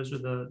fund, and those are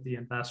the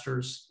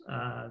investors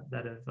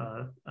that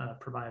have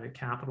provided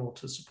capital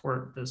to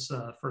support this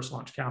First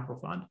Launch Capital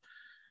Fund.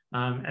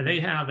 And they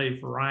have a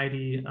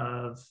variety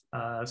of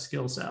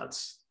skill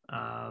sets.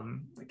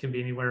 It can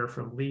be anywhere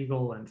from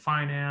legal and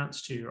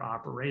finance to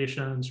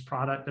operations,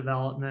 product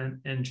development,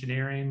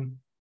 engineering,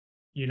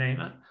 you name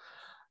it.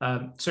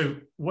 So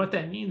what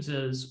that means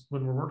is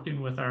when we're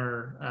working with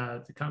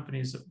the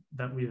companies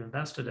that we've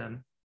invested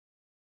in,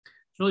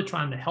 it's really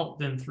trying to help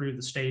them through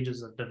the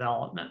stages of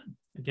development.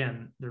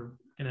 Again, they're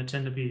going to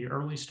tend to be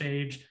early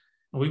stage,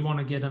 and we want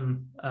to get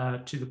them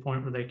to the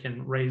point where they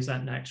can raise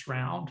that next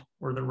round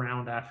or the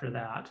round after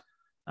that,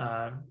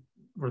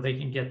 where they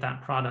can get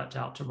that product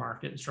out to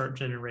market and start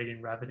generating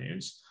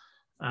revenues.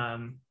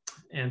 And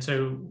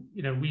so,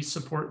 we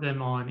support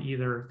them on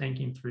either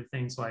thinking through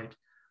things like,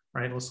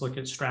 right, let's look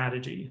at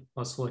strategy,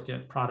 let's look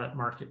at product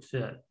market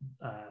fit.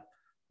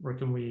 Where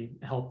can we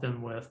help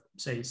them with,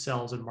 say,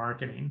 sales and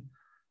marketing?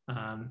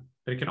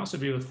 But it can also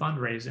be with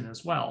fundraising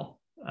as well.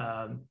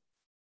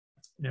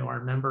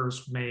 Our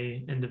members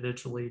may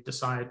individually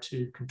decide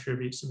to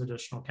contribute some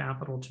additional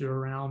capital to a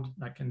round.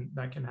 That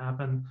can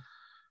happen.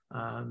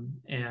 Going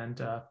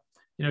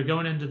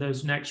into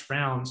those next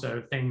rounds,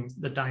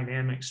 the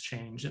dynamics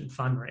change in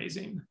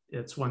fundraising.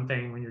 It's one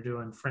thing when you're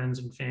doing friends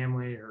and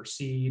family or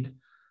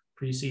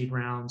pre-seed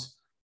rounds.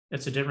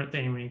 It's a different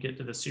thing when you get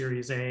to the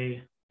Series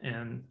A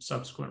and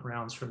subsequent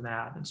rounds from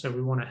that. And so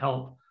we want to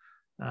help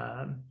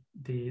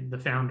the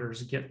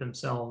founders get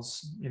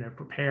themselves,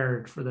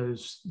 prepared for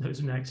those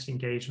next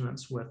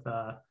engagements with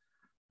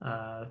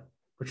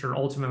which are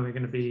ultimately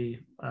going to be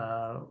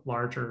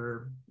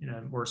larger,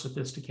 more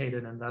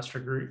sophisticated investor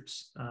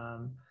groups.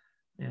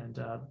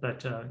 But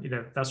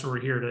that's where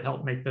we're here to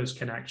help make those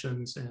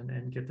connections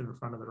and get them in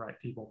front of the right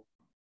people.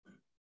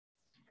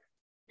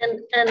 And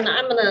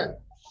I'm going to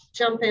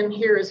jump in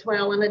here as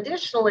well. And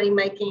additionally,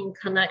 making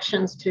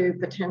connections to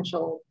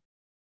potential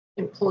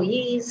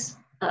employees,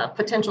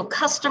 potential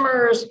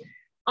customers,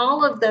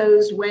 all of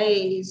those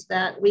ways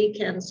that we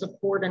can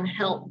support and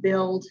help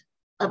build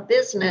a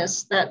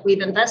business that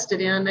we've invested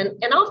in.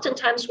 And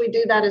oftentimes we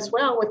do that as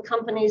well with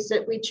companies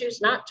that we choose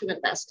not to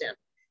invest in,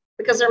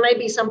 because there may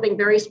be something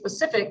very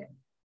specific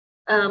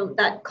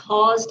that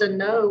caused a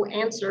no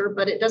answer,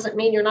 but it doesn't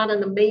mean you're not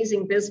an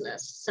amazing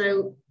business.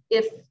 So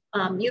if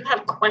you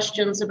have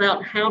questions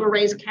about how to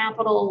raise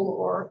capital,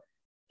 or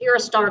you're a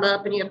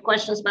startup and you have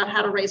questions about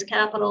how to raise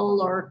capital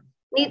or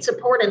need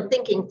support in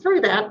thinking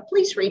through that,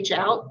 please reach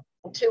out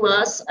to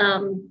us.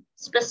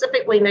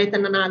 Specifically,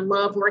 Nathan and I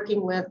love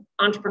working with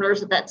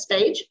entrepreneurs at that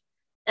stage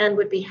and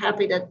would be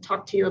happy to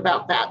talk to you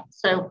about that.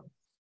 So,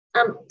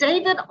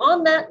 David,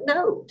 on that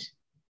note,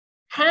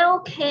 how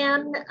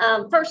can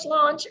First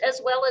Launch, as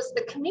well as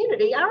the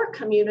community, our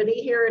community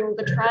here in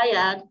the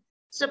Triad,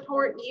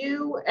 support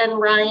you and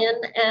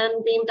Ryan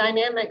and Beam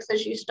Dynamics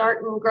as you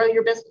start and grow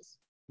your business?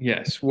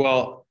 Yes.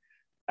 Well,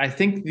 I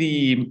think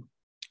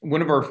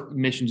one of our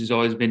missions has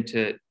always been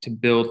to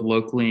build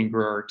locally and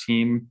grow our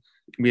team.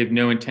 We have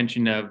no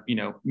intention of,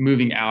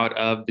 moving out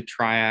of the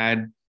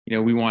Triad.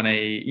 We want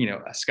a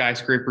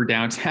skyscraper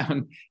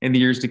downtown in the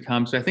years to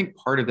come. So I think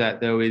part of that,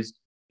 though, is,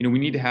 we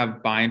need to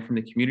have buy-in from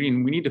the community,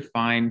 and we need to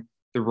find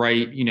the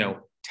right,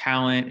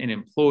 talent and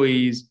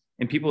employees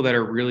and people that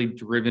are really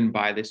driven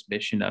by this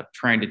mission of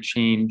trying to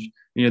change,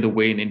 the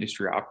way an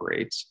industry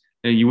operates.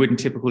 You wouldn't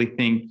typically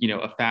think,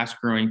 a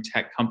fast-growing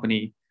tech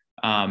company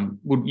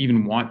would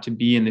even want to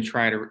be in the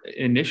Triad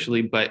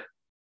initially, but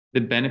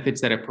the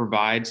benefits that it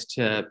provides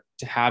to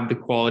have the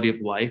quality of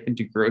life and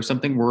to grow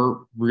something, we're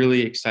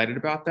really excited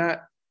about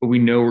that, but we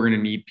know we're going to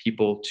need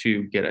people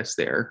to get us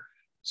there.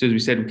 So as we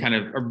said, we kind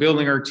of are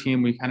building our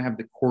team. We kind of have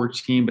the core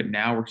team, but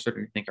now we're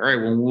starting to think, all right,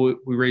 when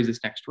we raise this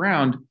next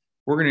round,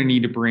 we're going to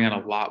need to bring on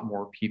a lot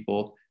more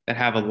people that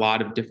have a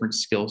lot of different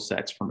skill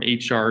sets, from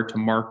HR to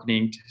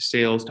marketing to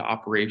sales to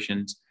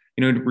operations.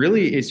 It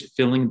really is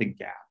filling the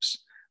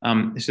gaps.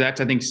 So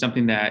that's, I think,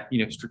 something that,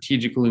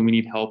 strategically we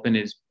need help in,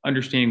 is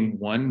understanding,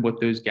 one,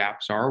 what those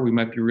gaps are. We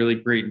might be really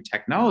great in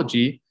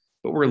technology,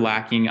 but we're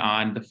lacking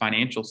on the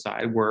financial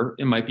side, where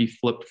it might be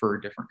flipped for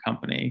a different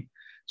company.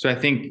 So I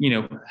think,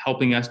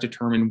 helping us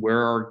determine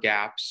where are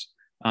gaps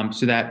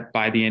so that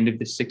by the end of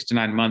the 6 to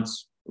 9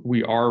 months,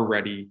 we are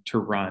ready to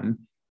run.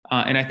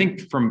 And I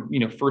think from,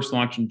 First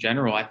Launch in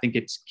general, I think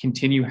it's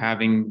continue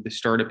having the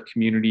startup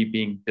community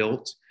being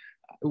built.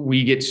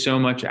 We get so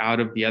much out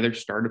of the other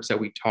startups that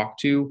we talk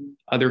to,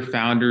 other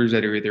founders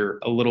that are either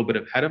a little bit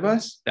ahead of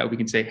us that we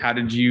can say, how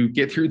did you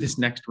get through this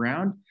next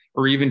round?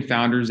 Or even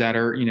founders that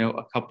are,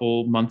 a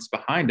couple months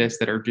behind us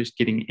that are just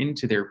getting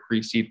into their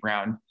pre-seed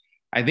round.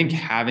 I think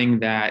having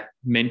that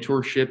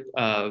mentorship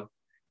of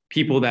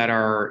people that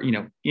are,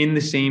 in the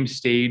same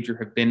stage or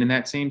have been in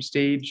that same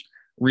stage.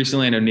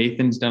 Recently, I know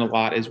Nathan's done a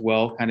lot as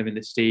well, kind of in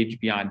the stage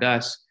beyond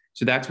us.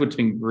 So that's what's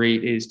been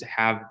great, is to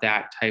have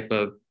that type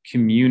of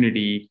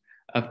community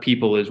of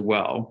people as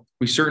well.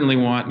 We certainly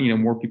want,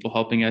 more people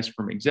helping us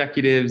from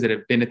executives that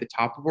have been at the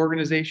top of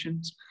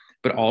organizations,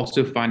 but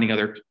also finding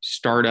other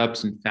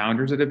startups and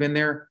founders that have been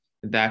there.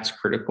 That's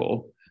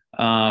critical.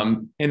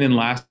 And then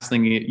last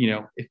thing,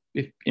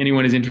 if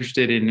anyone is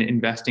interested in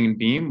investing in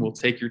Beam, we'll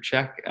take your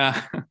check.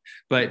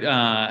 But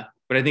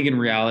I think in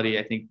reality,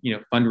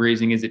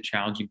 fundraising is a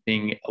challenging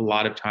thing. A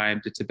lot of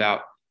times it's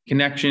about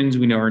connections.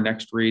 We know our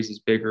next raise is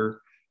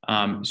bigger.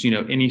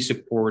 So, any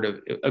support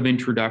of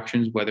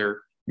introductions,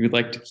 whether we would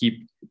like to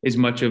keep as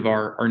much of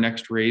our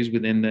next raise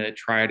within the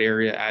Triad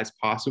area as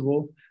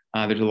possible.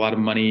 There's a lot of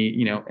money,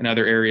 in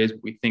other areas.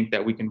 We think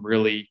that we can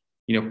really,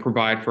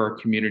 provide for our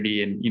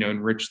community and,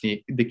 enrich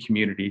the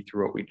community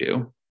through what we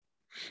do.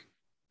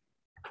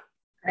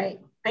 Great.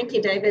 Thank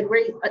you, David.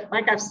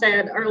 Like I've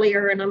said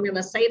earlier, and I'm going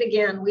to say it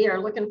again, we are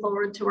looking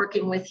forward to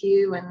working with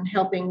you and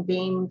helping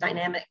Beam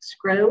Dynamics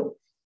grow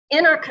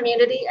in our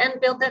community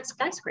and build that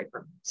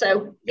skyscraper.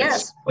 So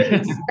yes,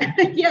 please.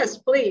 Yes,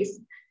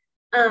 please.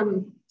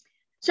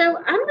 So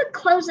I'm going to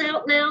close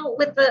out now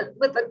with a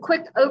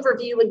quick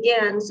overview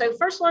again. So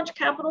First Launch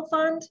Capital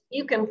Fund,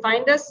 you can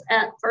find us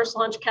at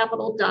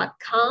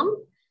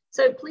firstlaunchcapital.com.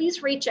 So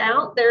please reach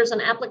out. There's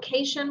an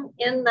application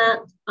in that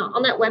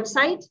on that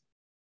website.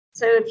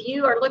 So if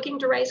you are looking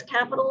to raise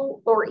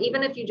capital, or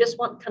even if you just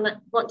want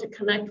to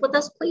connect with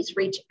us, please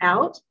reach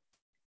out.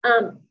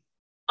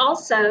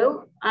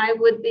 Also, I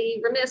would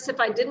be remiss if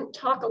I didn't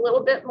talk a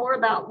little bit more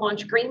about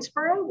Launch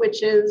Greensboro,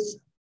 which is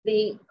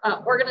the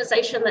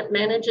organization that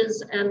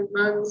manages and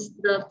runs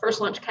the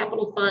First Launch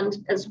Capital Fund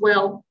as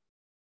well.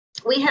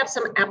 We have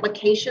some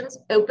applications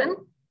open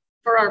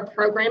for our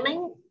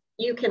programming.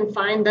 You can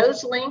find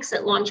those links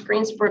at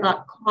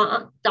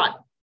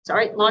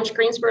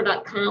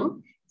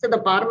launchgreensboro.com. To the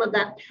bottom of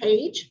that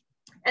page.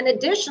 And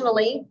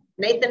additionally,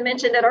 Nathan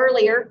mentioned it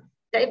earlier,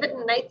 David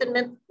and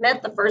Nathan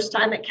met the first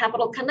time at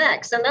Capital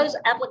Connects, and those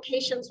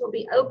applications will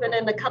be open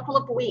in a couple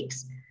of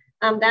weeks.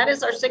 That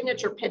is our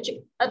signature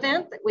pitching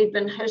event that we've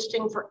been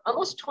hosting for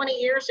almost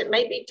 20 years. It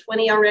may be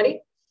 20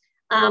 already,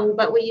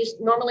 but we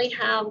normally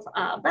have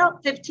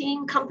about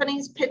 15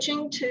 companies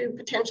pitching to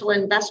potential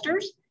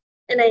investors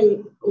in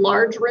a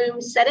large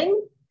room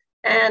setting.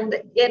 And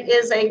it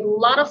is a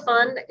lot of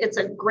fun. It's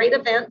a great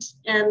event.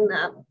 And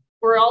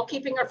we're all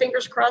keeping our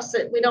fingers crossed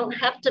that we don't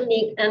have to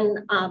meet and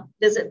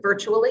visit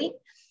virtually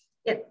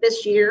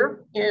this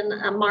year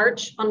on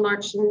March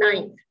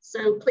 9th.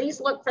 So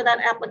please look for that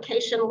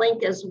application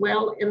link as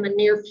well in the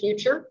near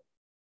future.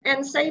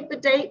 And save the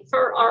date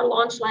for our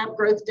Launch Lab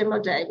Growth Demo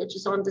Day, which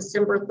is on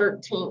December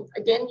 13th.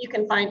 Again, you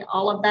can find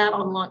all of that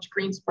on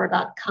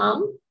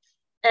launchgreensboro.com.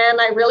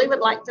 And I really would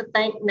like to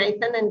thank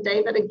Nathan and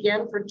David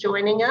again for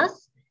joining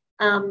us.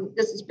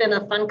 This has been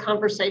a fun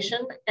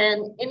conversation.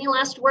 And any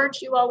last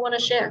words you all want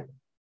to share?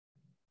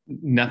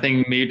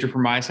 Nothing major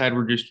from my side.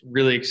 We're just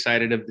really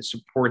excited of the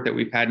support that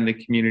we've had in the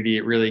community.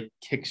 It really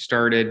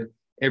kickstarted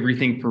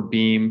everything for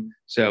Beam.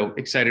 So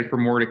excited for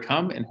more to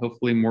come, and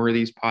hopefully more of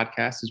these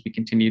podcasts as we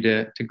continue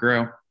to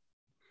grow.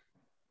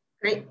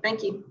 Great.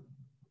 Thank you.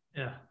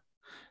 Yeah.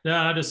 No,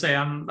 I'll just say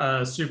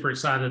I'm super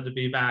excited to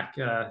be back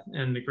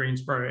in the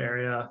Greensboro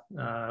area,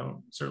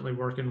 certainly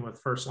working with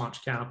First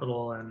Launch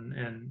Capital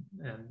and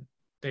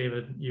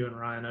David, you and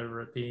Ryan over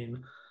at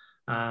Beam.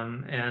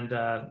 And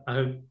I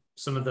hope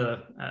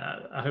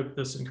I hope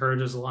this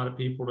encourages a lot of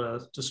people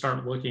to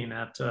start looking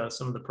at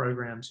some of the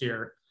programs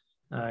here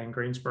in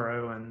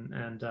Greensboro,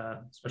 and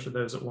especially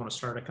those that want to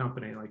start a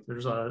company. Like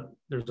there's a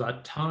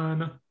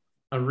ton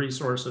of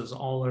resources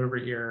all over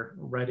here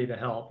ready to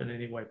help in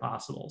any way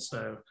possible.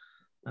 So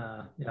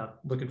yeah,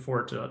 looking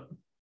forward to it.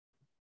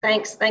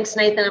 Thanks,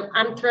 Nathan.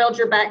 I'm thrilled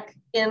you're back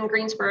in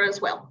Greensboro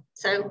as well.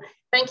 So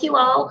thank you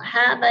all.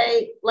 Have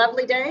a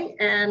lovely day,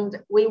 and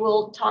we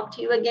will talk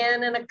to you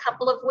again in a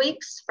couple of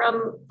weeks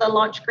from the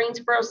Launch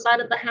Greensboro side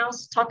of the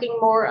house, talking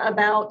more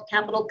about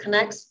Capital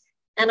Connects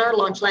and our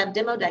Launch Lab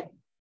Demo Day.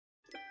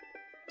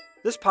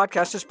 This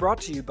podcast is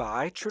brought to you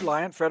by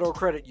Truliant Federal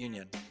Credit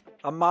Union,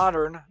 a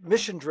modern,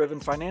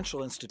 mission-driven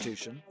financial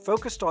institution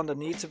focused on the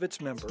needs of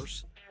its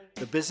members,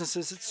 the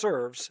businesses it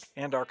serves,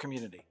 and our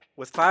community.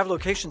 With 5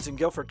 locations in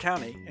Guilford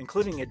County,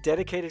 including a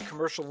dedicated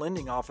commercial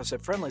lending office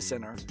at Friendly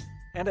Center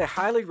and a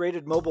highly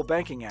rated mobile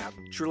banking app,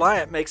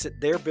 Truliant makes it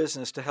their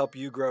business to help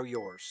you grow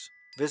yours.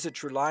 Visit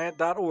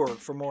Truliant.org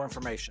for more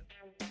information.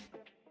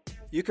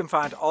 You can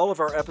find all of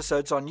our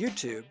episodes on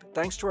YouTube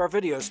thanks to our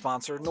video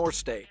sponsor, North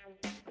State.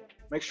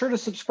 Make sure to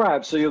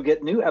subscribe so you'll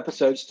get new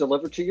episodes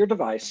delivered to your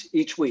device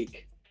each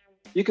week.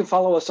 You can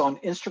follow us on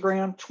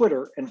Instagram,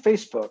 Twitter, and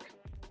Facebook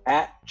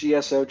at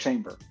GSO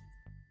Chamber.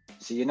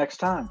 See you next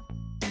time.